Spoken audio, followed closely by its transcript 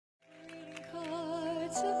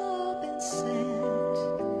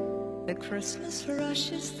The Christmas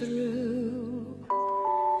rushes through,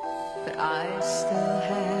 but I still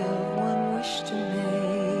have one wish to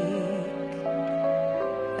make,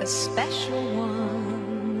 a special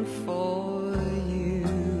one for you.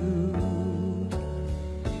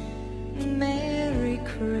 Merry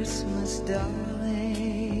Christmas, darling.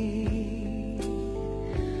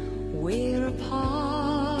 We're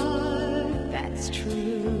apart, that's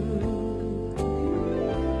true,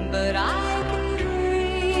 but I can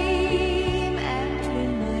dream, and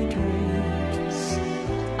in my dreams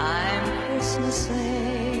I'm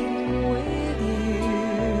Christmasing with you.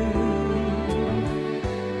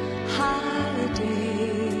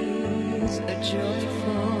 Holidays are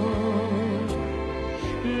joyful,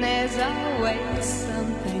 there's always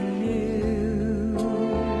something new,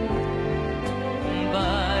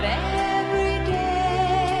 but every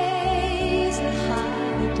day's a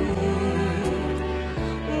holiday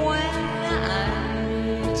when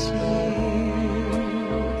I'm with you.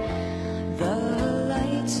 The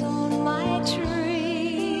lights on my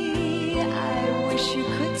tree, I wish you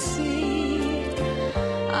could see,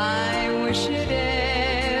 I wish it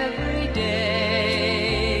every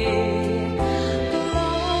day. The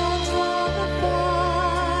logs on the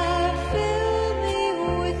fire fill me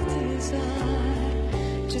with desire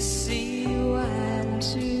to see you and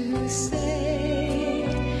to say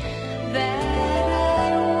that I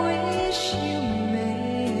wish you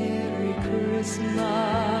Merry Christmas,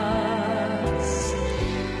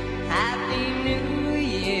 Happy New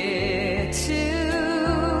Year too.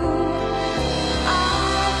 I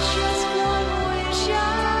just one wish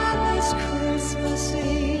on this Christmas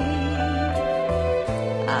Eve,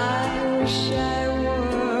 I wish I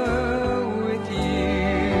were with you.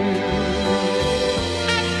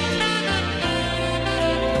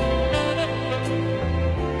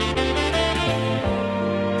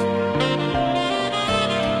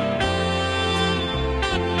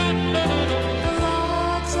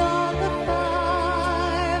 Logs on the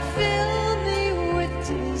fire fill me with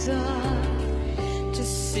desire to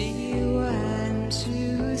see you and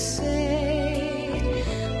to say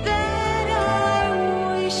that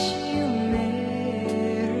I wish you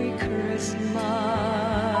Merry Christmas,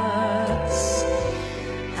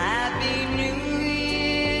 Happy New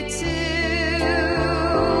Year too.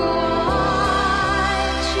 I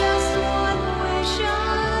just one wish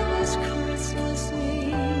on this Christmas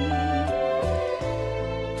Eve,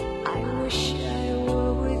 I wish I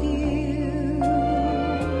were with you.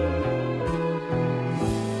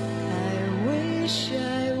 I wish I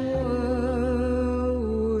were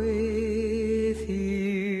with you.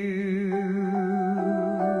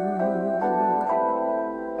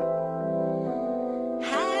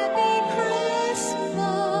 Happy Christmas,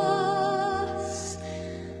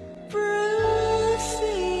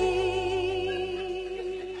 Brucey.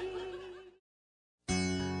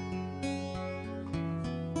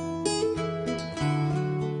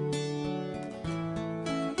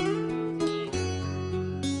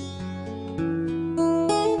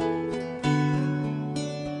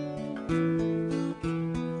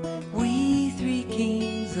 We three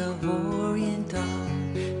kings of Orient are,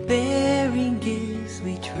 bearing gifts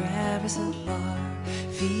we traverse afar,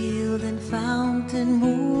 field and fountain,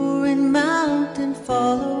 moor and mountain,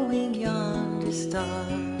 following yonder star.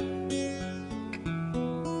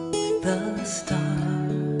 The star,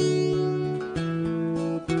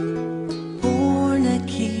 born a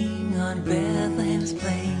king on Bethlehem's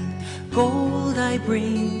plain, gold I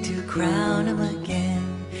bring to crown him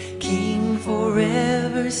again, king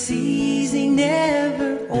forever, ceasing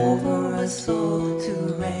never, over us all to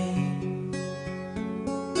reign.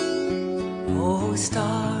 Oh,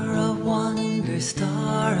 star of wonder,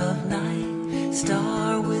 star of night,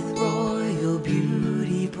 star with royal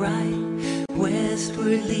beauty bright,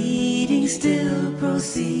 westward leading, still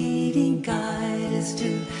proceeding, guide us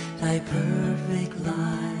to thy perfect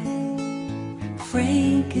light.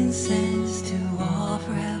 Frankincense to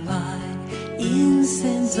offer have I,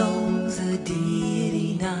 incense owns the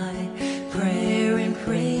deity nigh, prayer and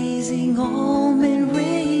praising, all men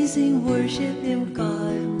raising, worship him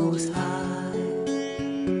God most high.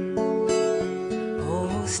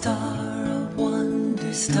 Oh, star of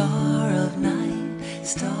wonder, star of night,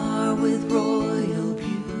 star with royal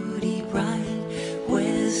beauty bright,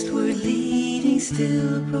 westward leading,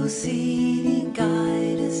 still proceeding,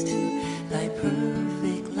 guide us to thy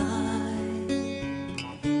perfect light.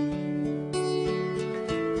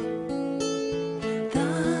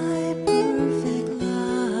 Thy perfect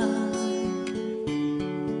light.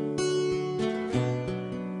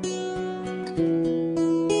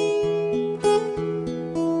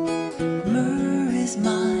 Myrrh is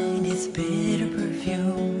mine, its bitter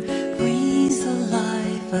perfume,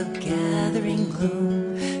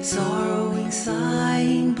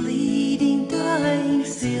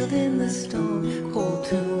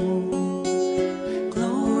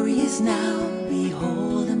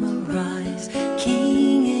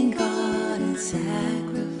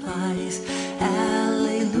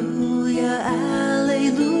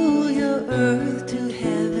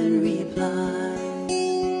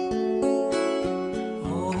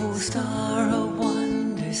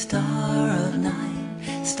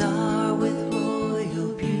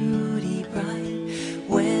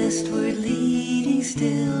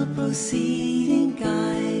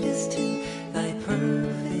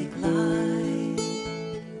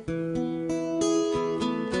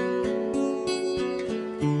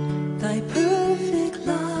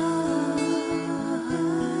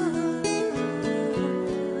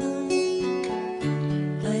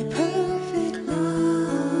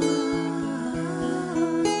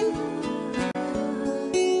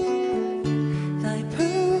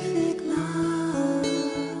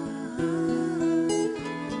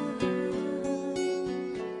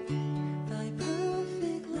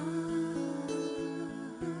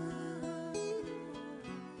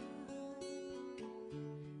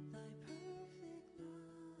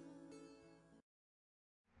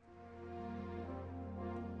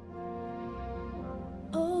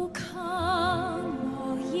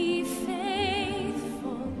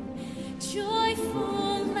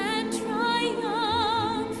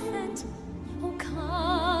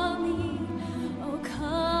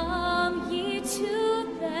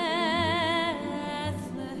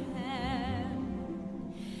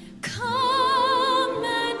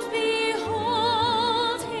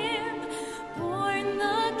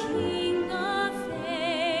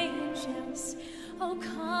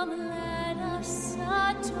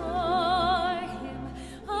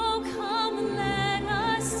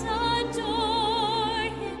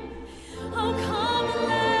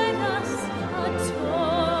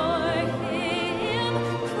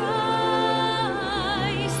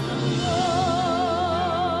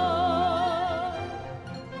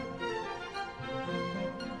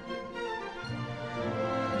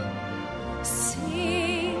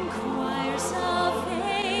 Sing, choirs of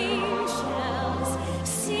angels,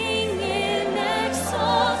 sing in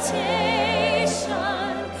exaltation.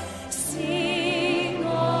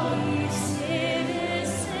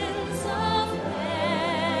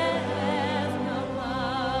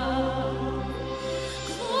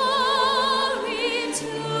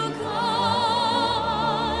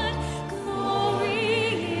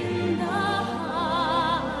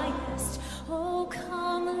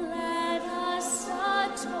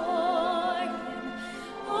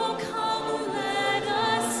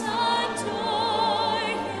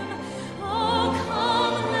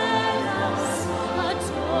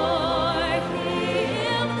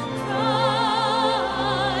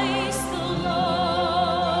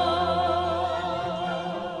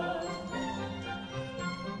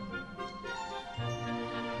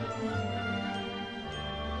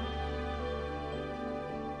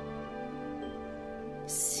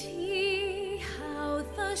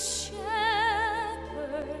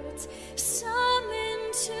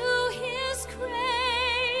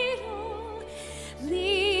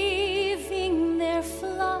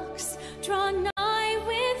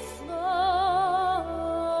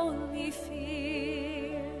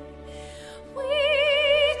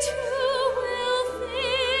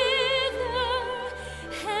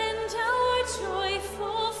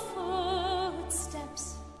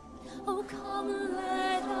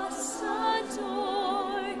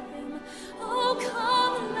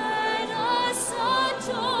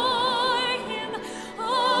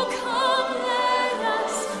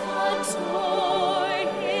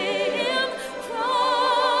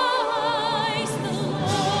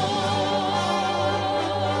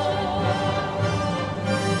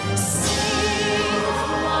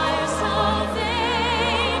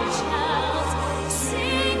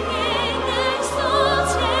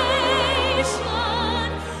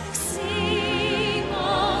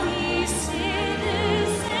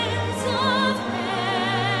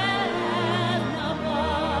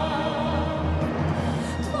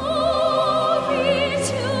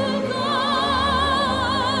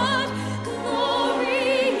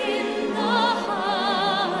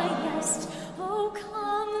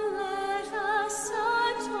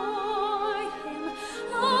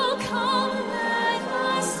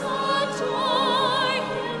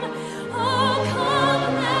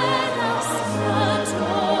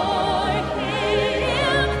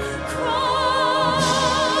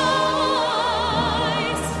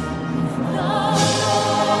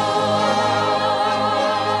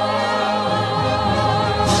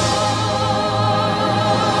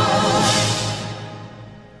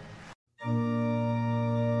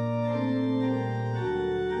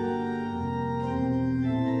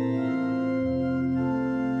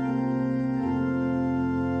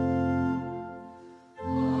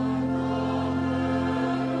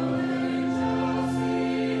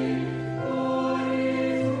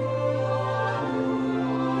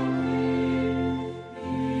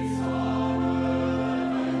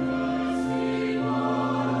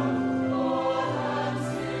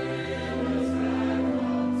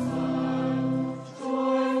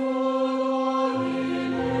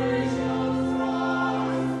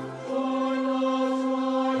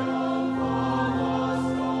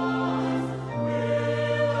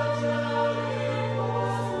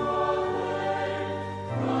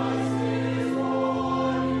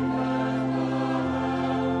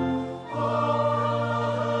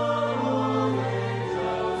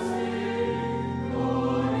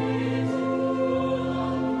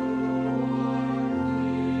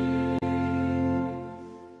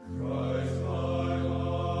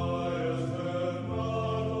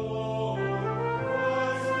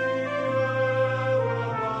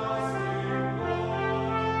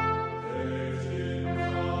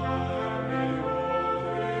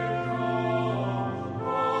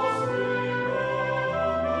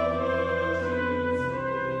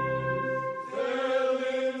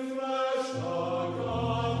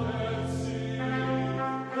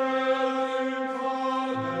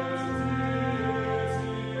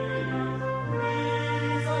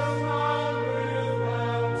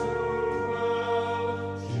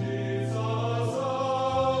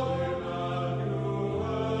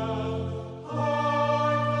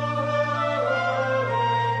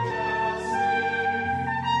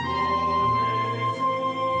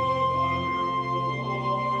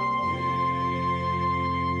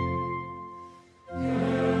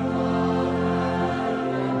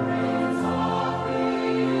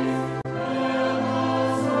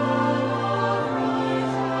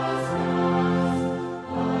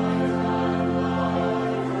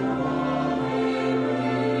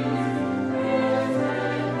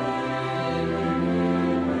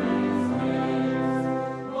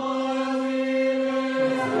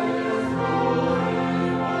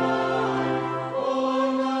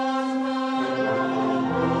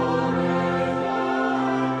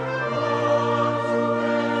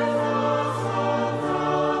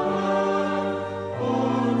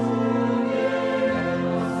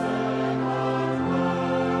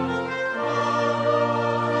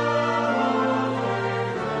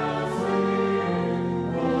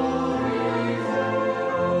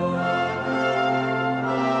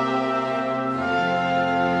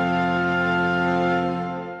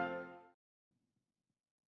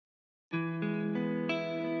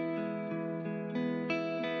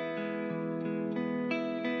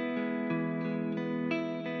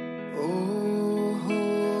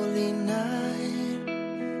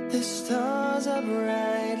 The stars are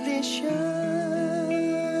brightly shining.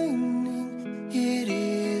 It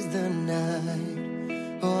is the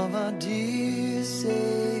night of our dear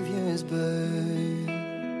Savior's birth.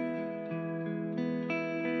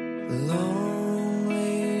 Long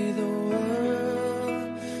lay the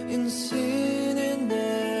world in sin and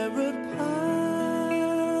error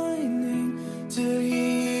pining, till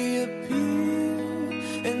He appeared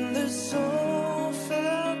and the soul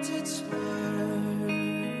felt its worth.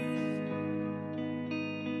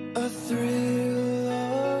 A thrill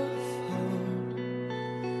of hope,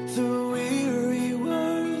 the weary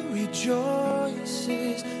world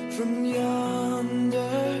rejoices from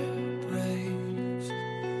yonder praise.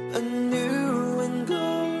 A new and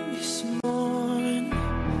glorious morn.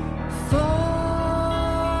 Fall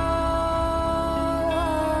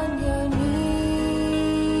on your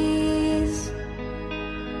knees.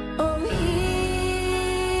 Oh, hear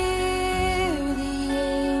the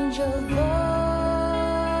angel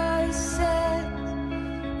voices.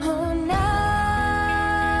 Oh, night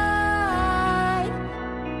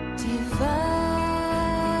divine.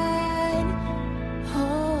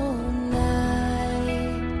 Oh,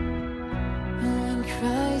 night when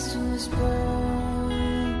Christ was born.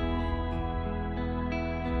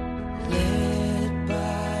 Led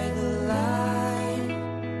by the light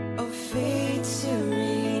of faith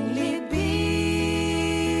serenely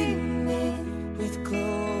beaming, with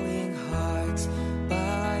glowing hearts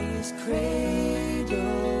by His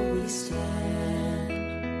cradle we stand.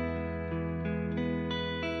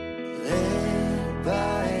 Led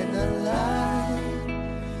by the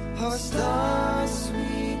light, our stars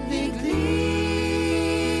sweetly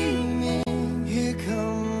gleaming. Here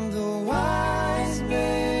come the wise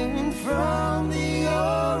men from the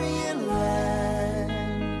Orient land.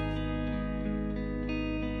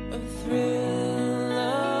 A thrill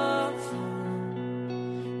of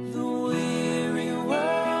hope, the weary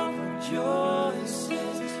world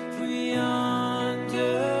rejoices, for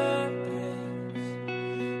yonder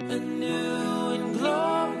breaks a new and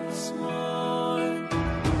glorious morn.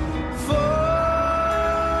 Fall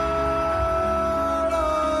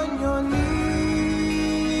on your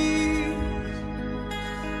knees.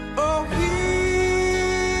 Oh,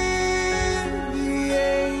 hear the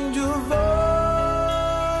angel voices.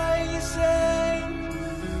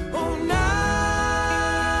 Oh,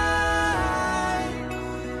 night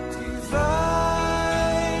divine.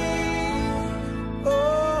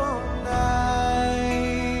 Oh,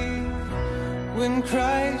 night when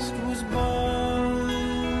Christ was born.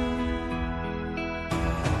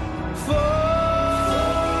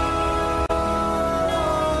 Fall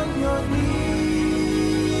on your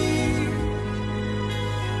knees.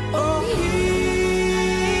 Oh, hear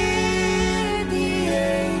the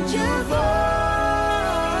angel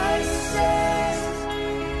voices.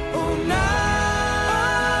 Oh, night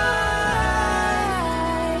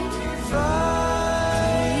divine.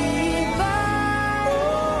 Oh,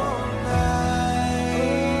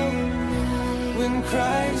 night when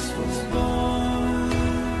Christ was born.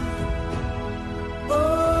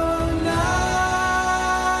 Oh, night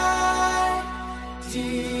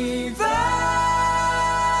divine.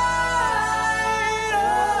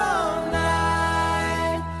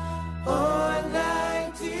 Oh,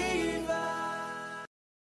 night divine.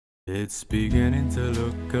 It's beginning to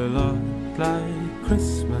look a lot like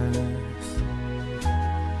Christmas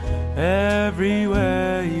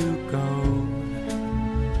everywhere you go.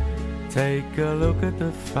 Take a look at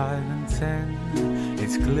the 5 and 10.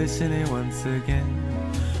 It's glistening once again,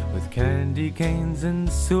 with candy canes and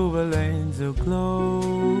silver lanes aglow.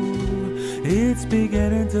 It's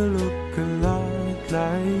beginning to look a lot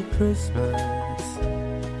like Christmas.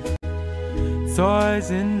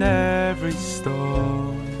 Toys in every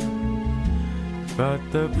store, but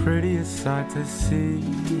the prettiest sight to see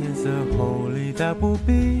is the holy that will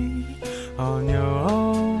be on your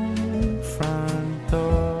own front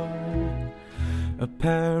door. A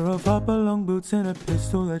pair of hop-along boots and a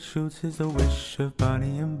pistol that shoots is the wish of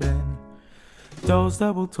Barney and Ben. Dolls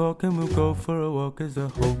that will talk and will go for a walk is the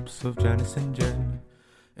hopes of Janice and Jen.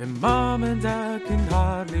 And Mom and Dad can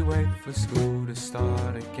hardly wait for school to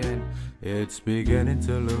start again. It's beginning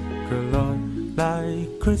to look a lot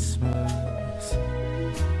like Christmas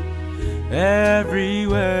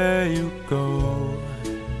everywhere you go.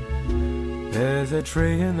 There's a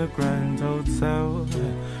tree in the Grand Hotel,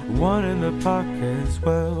 one in the park as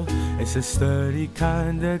well. It's a sturdy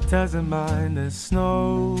kind that doesn't mind the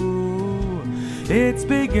snow. It's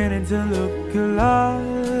beginning to look a lot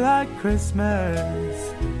like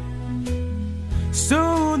Christmas.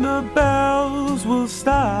 Soon the bells will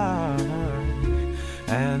start,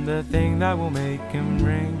 and the thing that will make him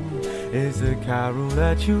ring is a carol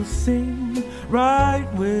that you sing right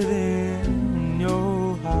within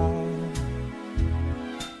your heart.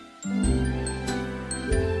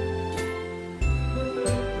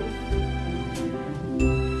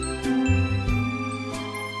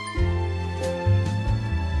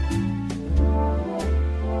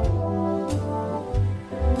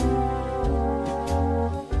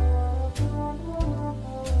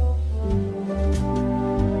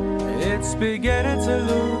 It's beginning to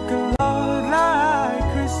look a lot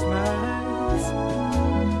like Christmas.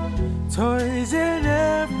 Toys in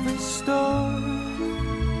every store,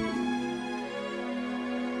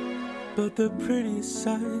 but the prettiest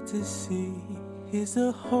sight to see is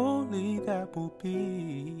the holy that will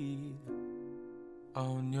be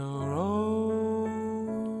on your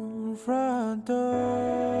own front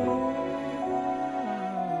door.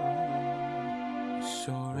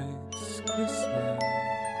 Sure, it's Christmas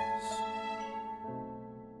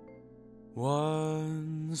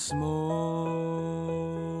once more.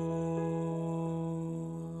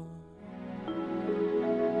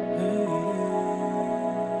 Hey.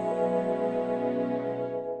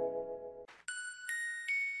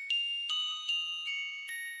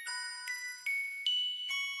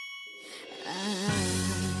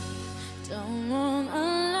 I don't want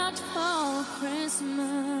a lot for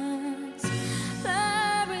Christmas.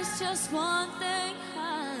 There is just one thing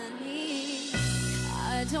I need.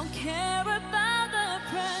 I don't care about the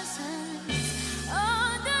presents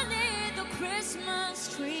underneath the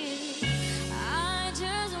Christmas tree. I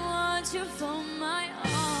just want you for my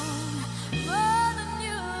own, more than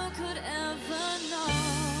you could ever know.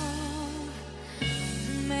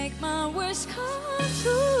 Make my wish come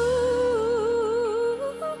true.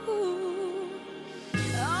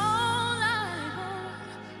 All I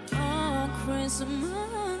want on Christmas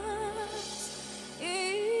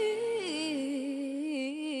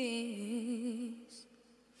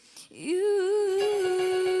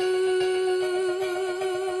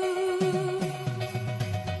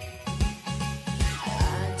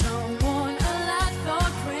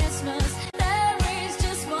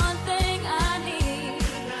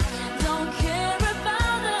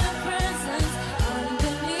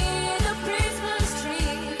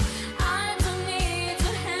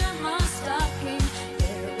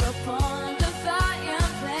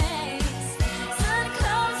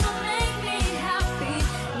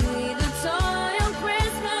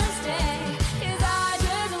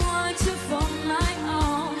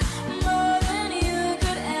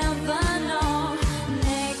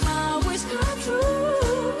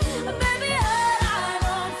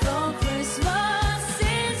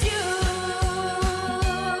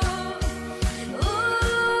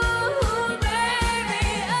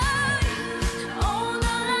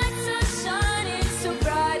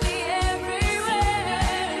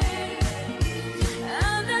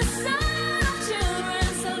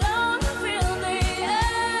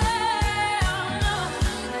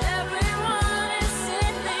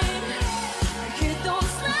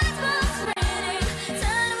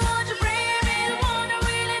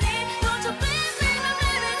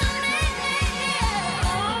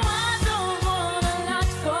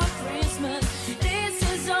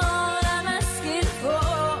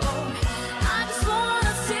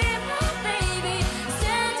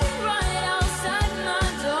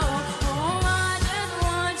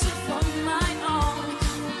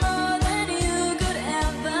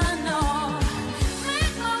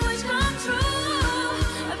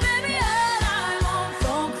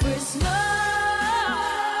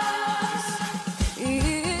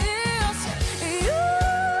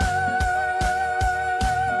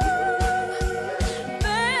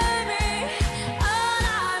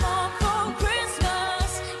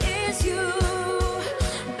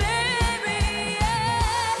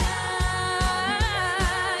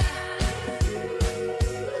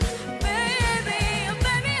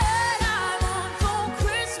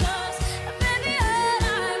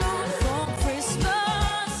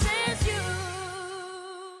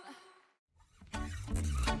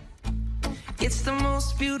It's the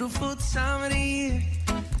most beautiful time of the year.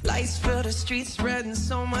 Lights fill the streets, spreading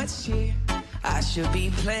so much cheer. I should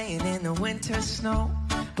be playing in the winter snow,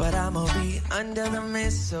 but I'ma be under the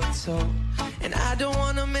mistletoe. And I don't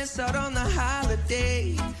wanna miss out on the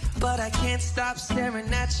holiday, but I can't stop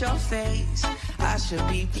staring at your face. I should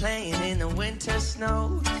be playing in the winter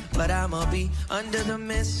snow, but I'ma be under the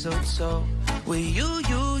mistletoe. With you,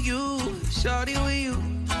 shawty,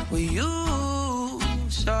 with you,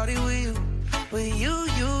 shawty, with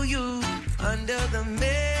you, under the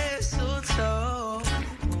mistletoe.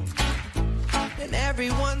 And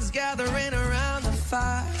everyone's gathering around the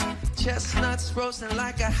fire, Chestnuts roasting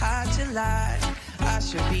like a hot July. I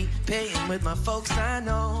should be paying with my folks, I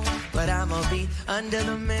know, but I'ma be under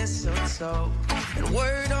the mistletoe. And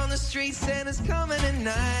word on the street, Santa's coming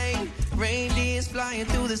tonight. Reindeers flying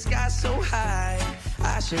through the sky so high.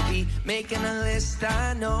 I should be making a list,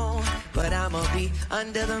 I know, but I'ma be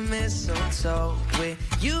under the mistletoe with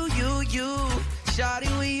you, shawty,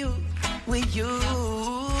 with you,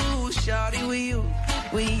 shawty,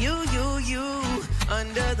 with you,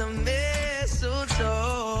 under the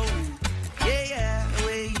mistletoe. Yeah,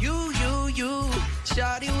 with you,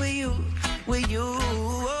 shawty, with you,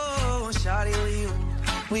 oh, shawty,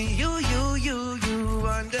 with you,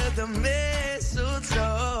 under the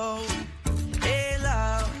mistletoe. Hey,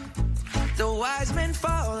 love, the wise men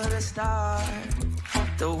follow the star,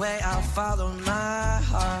 the way I follow my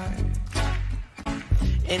heart.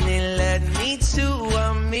 And it led me to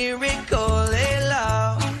a miracle, hey,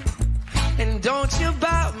 love. And don't you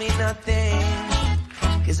bout me nothing,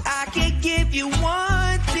 'cause I can give you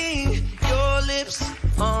one thing. Your lips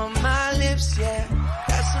on my lips, yeah.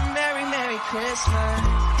 That's a Merry, Merry Christmas.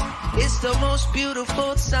 It's the most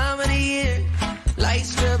beautiful time of the year.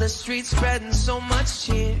 Lights fill the streets, spreading so much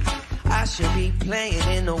cheer. I should be playing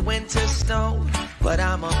in the winter snow, but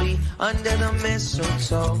I'ma be under the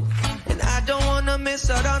mistletoe. And I don't wanna miss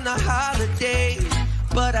out on the holiday,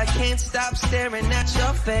 but I can't stop staring at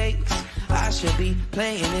your face. I should be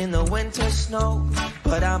playing in the winter snow,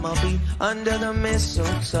 but I'ma be under the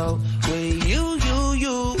mistletoe. With you,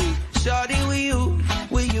 shawty,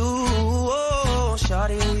 with you, oh,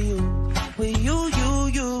 shawty, with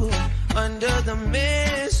you, under the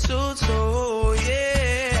mistletoe,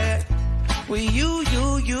 yeah. With you,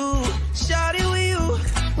 shawty,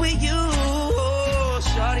 with you, oh,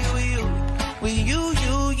 shawty, with you,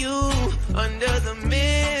 under the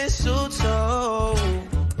mistletoe.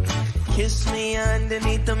 Kiss me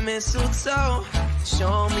underneath the mistletoe.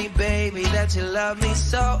 Show me, baby, that you love me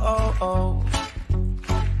so. Oh,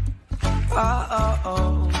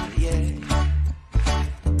 yeah.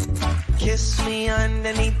 Kiss me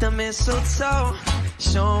underneath the mistletoe.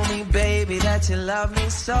 Show me, baby, that you love me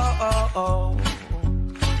so. Oh.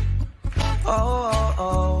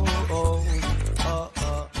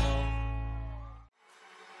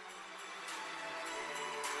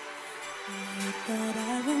 But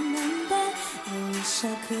I remember, I wish I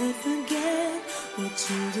could forget what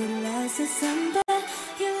you did last December.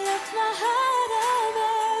 You left my heart a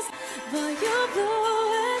mess, but you blew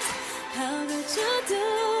it. How did you do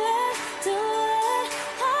it?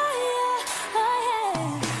 Oh yeah.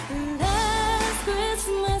 Last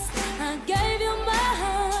Christmas I gave you my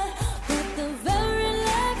heart, but the very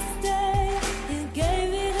next day you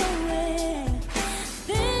gave it away.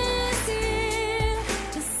 This year,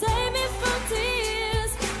 to save me from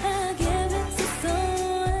tears, I'll give it to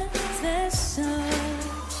someone special.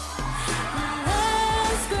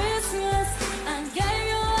 Last Christmas I gave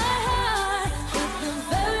you my heart, but the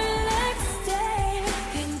very next day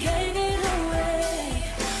you gave it away.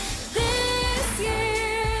 This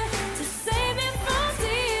year, to save me from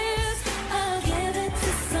tears, I'll give it to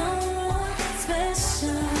someone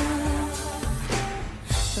special.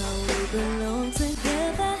 Thought we belong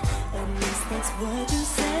together, at least that's what you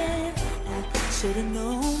said. I should've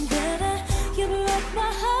known better. You broke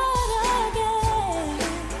my heart again.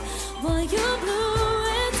 Boy, you blew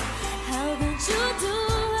it. How did you do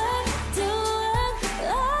it?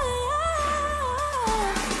 Oh yeah.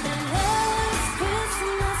 The last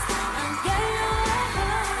Christmas I gave you my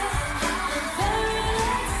heart, the very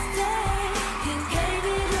next day you gave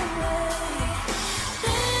it away.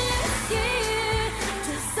 This year,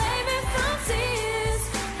 to save me from tears,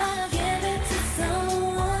 I'll give it to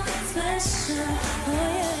someone special. Oh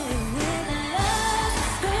yeah. The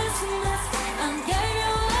last Christmas I gave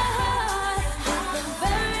you my heart, but the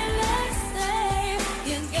very next day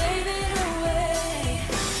you gave it away.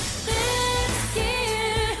 This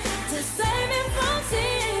year, to save me from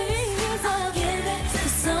tears, I'll give it to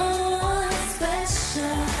someone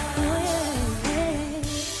special. Oh yeah.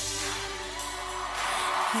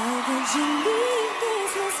 How could you leave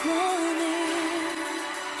Christmas morning?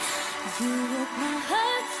 You broke my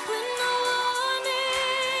heart with no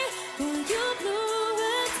warning. Boy, you blew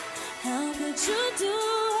it. How could you do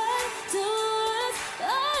it?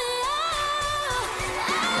 Oh yeah.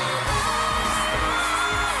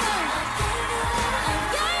 I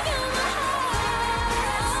gave you my heart.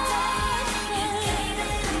 You gave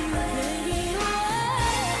it away.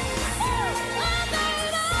 Oh baby.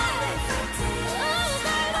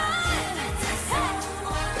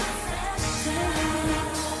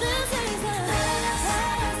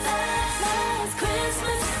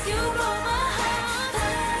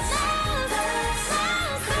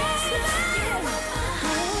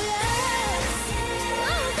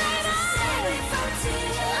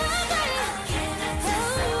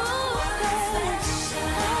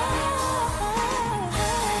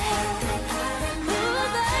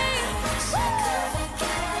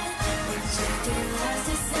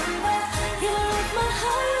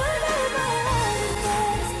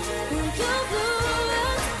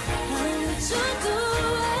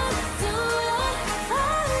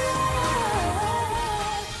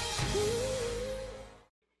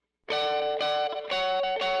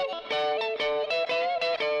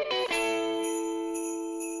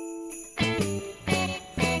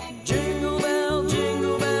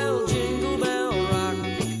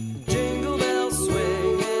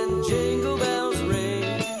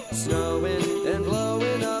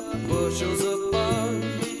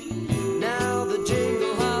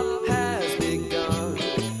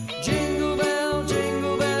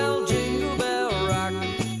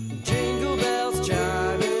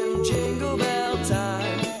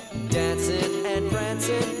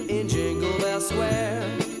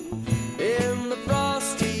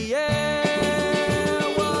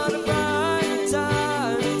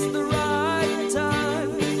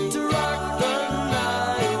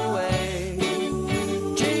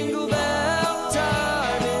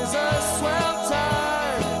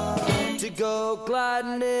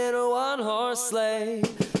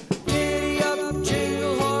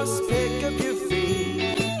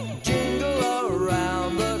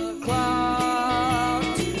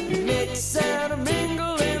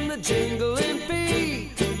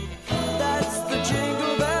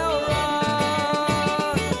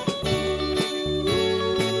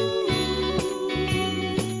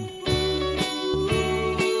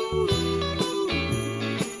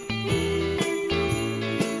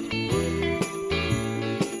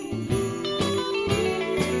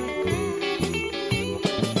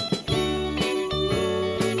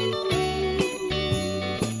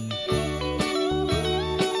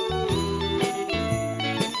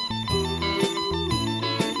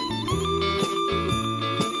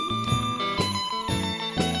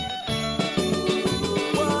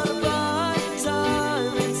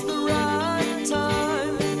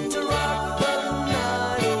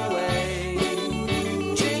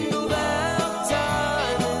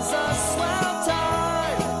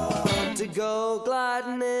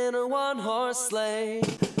 one-horse sleigh.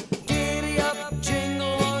 Giddy up,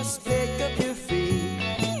 jingle horse, pick up your feet,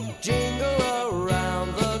 jingle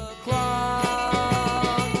around the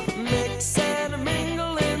clock. Mix and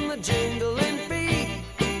mingle in the jingling beat.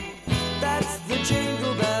 That's the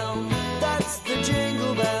jingle bell, that's the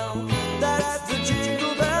jingle bell, that's the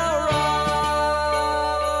jingle bell rock.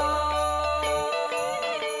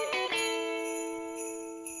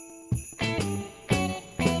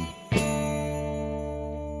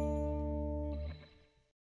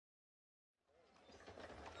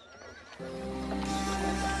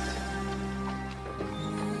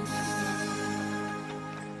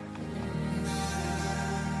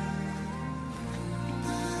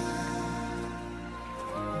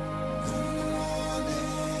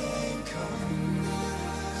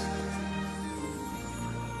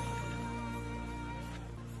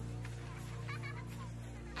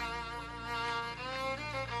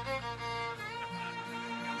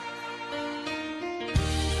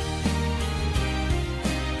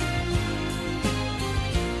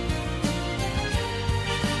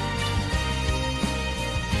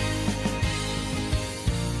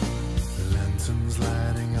 Lanterns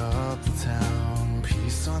lighting up the town.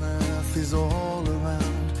 Peace on earth is all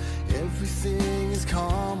around. Everything is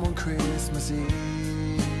calm on Christmas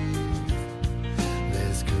Eve.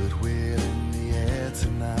 There's goodwill in the air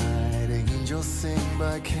tonight. Angels sing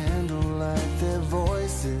by candlelight. Their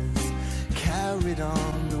voices carried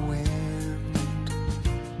on the wind.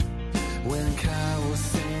 When carol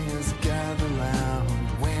singers gather round,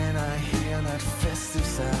 when I hear that festive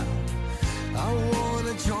sound, I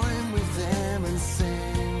wanna join with them and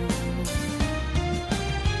sing.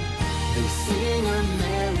 They sing a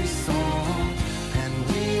merry song, and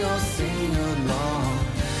we all sing along.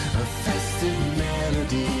 A festive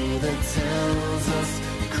melody that tells us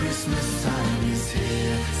Christmas time is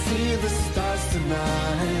here. See the stars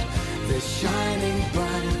tonight, they're shining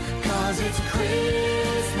bright, 'cause it's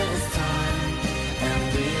Christmas time, and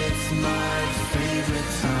it's my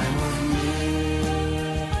favorite time of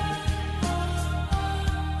year.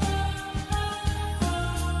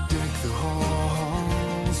 Deck the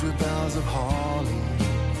halls with boughs of holly.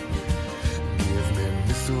 Give me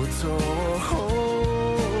mistletoe.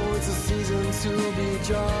 It's a season to be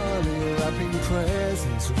jolly. Wrapping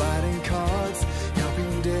presents, writing cards,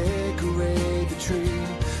 helping decorate the tree.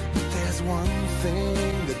 But there's one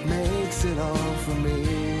thing that makes it all for me.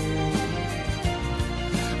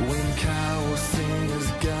 When carol singers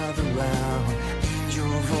gather round,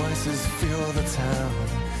 angel voices fill the town.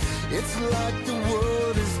 It's like the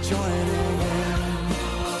world is joining in.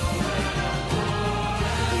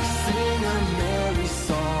 They sing a merry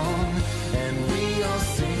song, and we all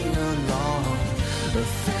sing along. A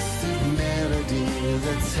festive melody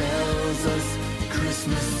that tells us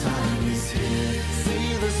Christmas time is here. See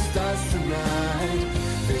the stars tonight,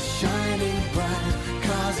 they're shining bright,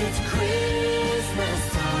 'cause it's Christmas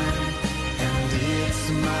time, and it's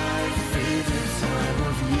my favorite time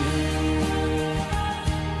of year.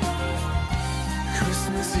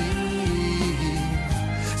 Christmas Eve,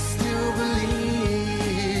 still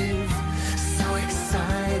believe, so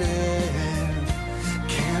excited,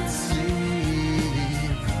 can't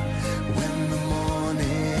sleep. When the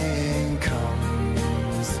morning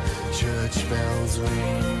comes, church bells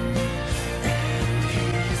ring, and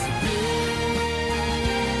he's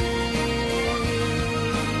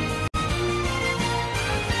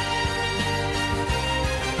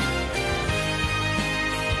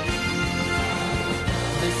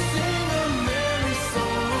They sing a merry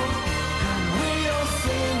song, and we all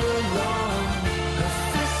sing along. A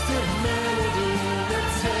festive melody that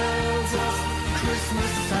tells us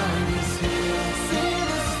Christmas time is here. See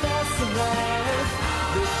the stars tonight,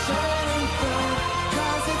 they're shining bright,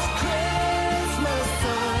 'cause it's Christmas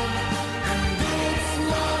time, and it's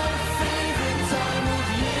my favorite time of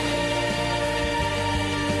year.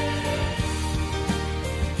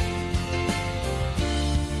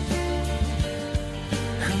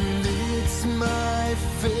 And it's my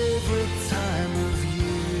favorite time of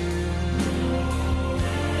year.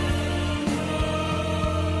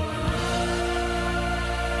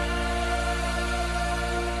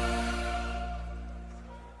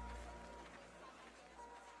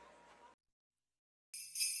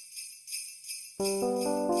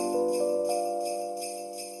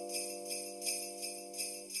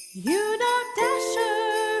 You know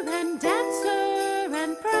Dasher and Dancer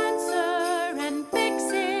and Prancer and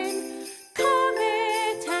Vixen,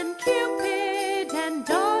 Comet and Cupid and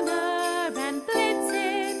Donner and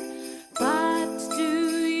Blitzen. But do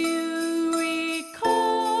you recall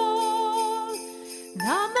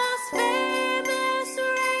the most famous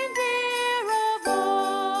reindeer of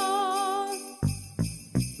all?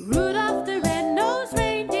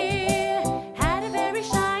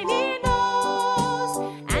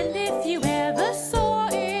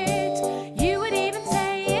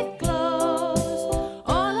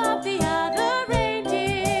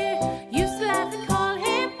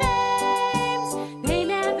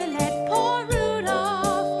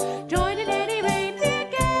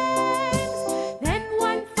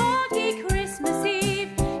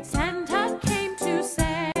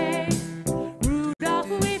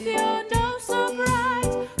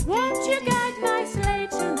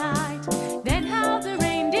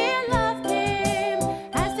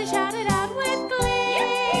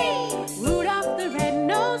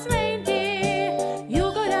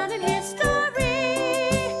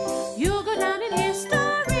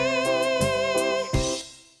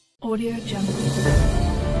 Audio Jungle.